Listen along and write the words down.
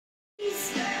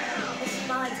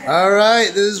Alright,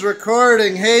 this is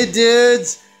recording. Hey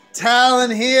dudes, Talon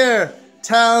here.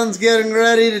 Talon's getting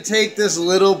ready to take this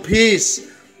little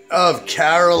piece of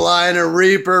Carolina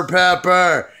Reaper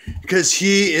pepper because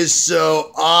he is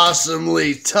so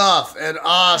awesomely tough and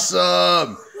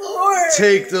awesome. Lord.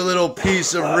 Take the little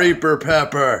piece of Reaper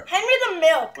pepper. Hand me the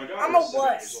milk. I'm a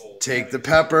wuss. Take the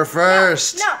pepper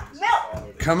first. No,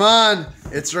 milk. Come on,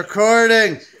 it's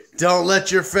recording. Don't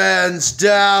let your fans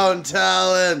down,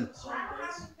 Talon.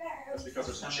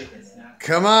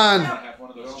 Come on.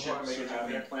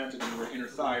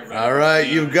 Alright,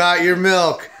 you've got your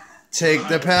milk. Take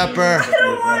the pepper. I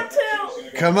don't want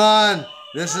to. Come on.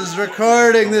 This is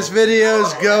recording. This video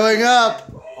is going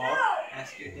up.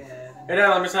 Hey, Dad,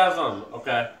 let me have some.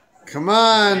 Okay. Come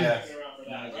on. Yes.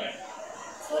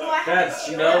 Dad,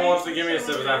 Snow wants to give me a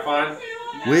sip. Is that fine?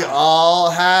 We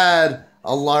all had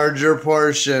a larger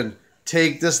portion.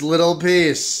 Take this little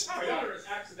piece.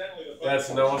 Dad,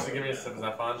 Snow wants to give me a sip. Is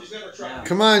that fine?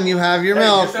 Come on, you have your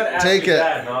milk. Take it.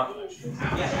 Dad, not...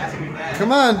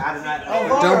 Come on.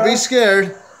 Don't be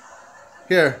scared.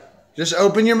 Here, just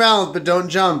open your mouth, but don't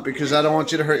jump because I don't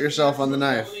want you to hurt yourself on the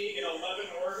knife.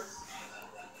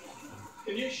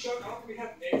 Can you shut up? We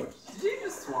have neighbors. Did you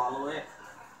just swallow it?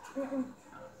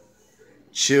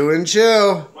 Chew and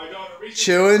chew.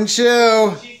 Chew and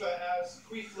chew.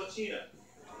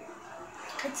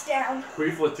 It's down.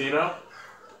 Queef Latino?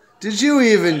 Did you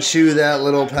even chew that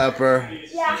little pepper?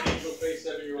 Yeah.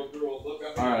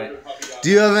 Alright. Do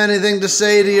you have anything to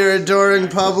say to your adoring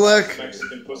public? It's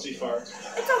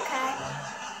okay.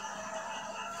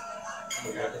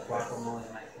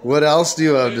 What else do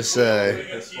you have to say?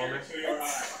 It's kind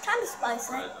of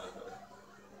spicy.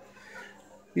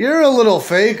 You're a little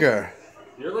faker.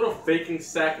 You're a little faking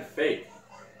sack of fake.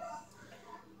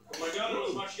 My daughter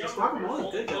was much younger.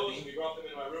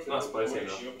 It's not spicy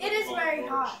enough. It is very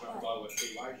hot.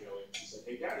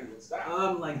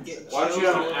 Like get Why don't you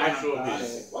have an actual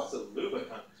piece? What's a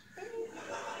lubricant?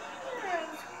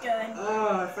 Good.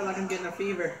 Oh, I feel like I'm getting a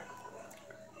fever.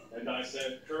 And I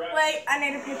said, correct. Wait, I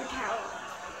need a paper towel.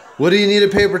 What do you need a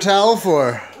paper towel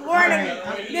for? Warning,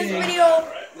 this video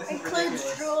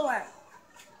includes drooling.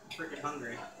 I'm freaking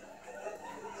hungry.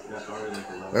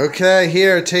 Okay,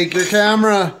 here, take your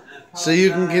camera so you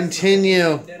can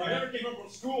continue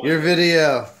your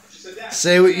video.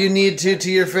 Say what you need to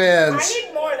your I fans.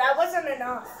 need more, that wasn't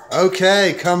enough.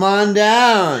 Okay, come on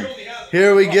down.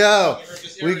 Here we go.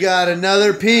 We got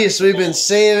another piece we've been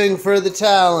saving for the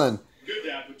Talon.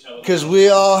 Because we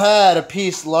all had a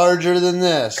piece larger than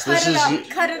this. Cut it up,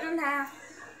 cut it in half.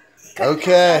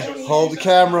 Okay, hold the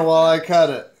camera while I cut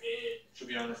it.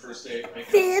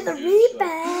 Fear the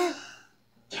Reaper.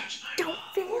 Don't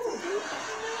fear the Reaper.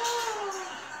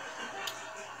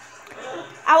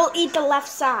 I will eat the left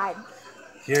side.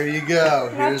 Here you go.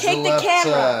 Now Here's the take the left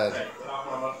camera. side.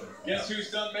 Guess who's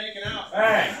done making out?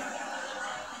 Hey!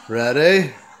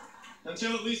 Ready?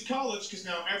 Until at least college, because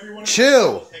now everyone in Chew. the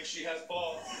school thinks she has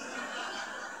balls.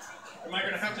 Am I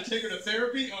going to have to take her to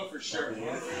therapy? Oh, for sure.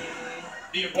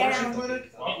 The abortion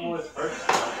clinic? Well,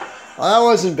 that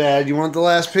wasn't bad. You want the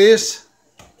last piece?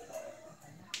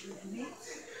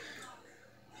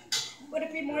 Would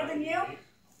it be more than you?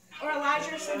 Or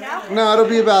Elijah said no? No, it'll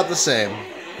be about the same.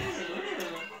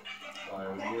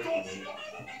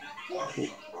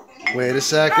 Wait a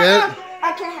second.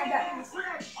 I can't have that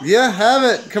piece. Yeah, have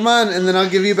it. Come on, and then I'll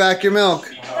give you back your milk.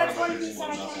 That's one piece that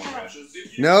I can't have.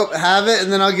 Nope, have it,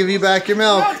 and then I'll give you back your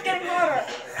milk. No, it's getting hotter.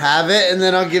 Have it, and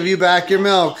then I'll give you back your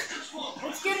milk.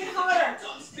 It's getting hotter.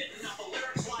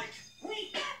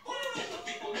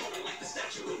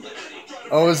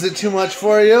 Oh, is it too much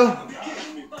for you? Ow.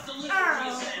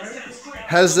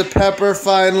 Has the pepper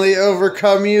finally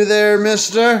overcome you there,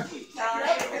 mister?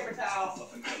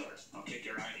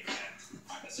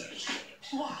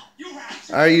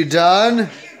 Are you done?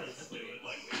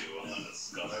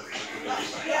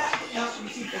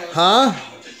 Huh?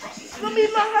 Let me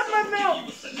have my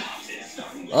milk.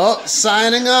 Oh,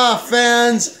 signing off,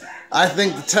 fans. I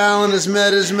think the Talon has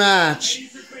met his match.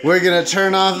 We're going to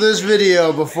turn off this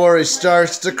video before he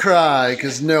starts to cry,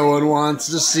 because no one wants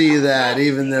to see that,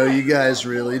 even though you guys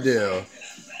really do.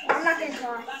 I'm not going to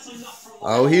cry.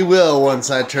 Oh, he will once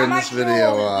I turn this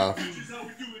video off.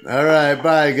 Alright,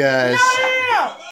 bye, guys.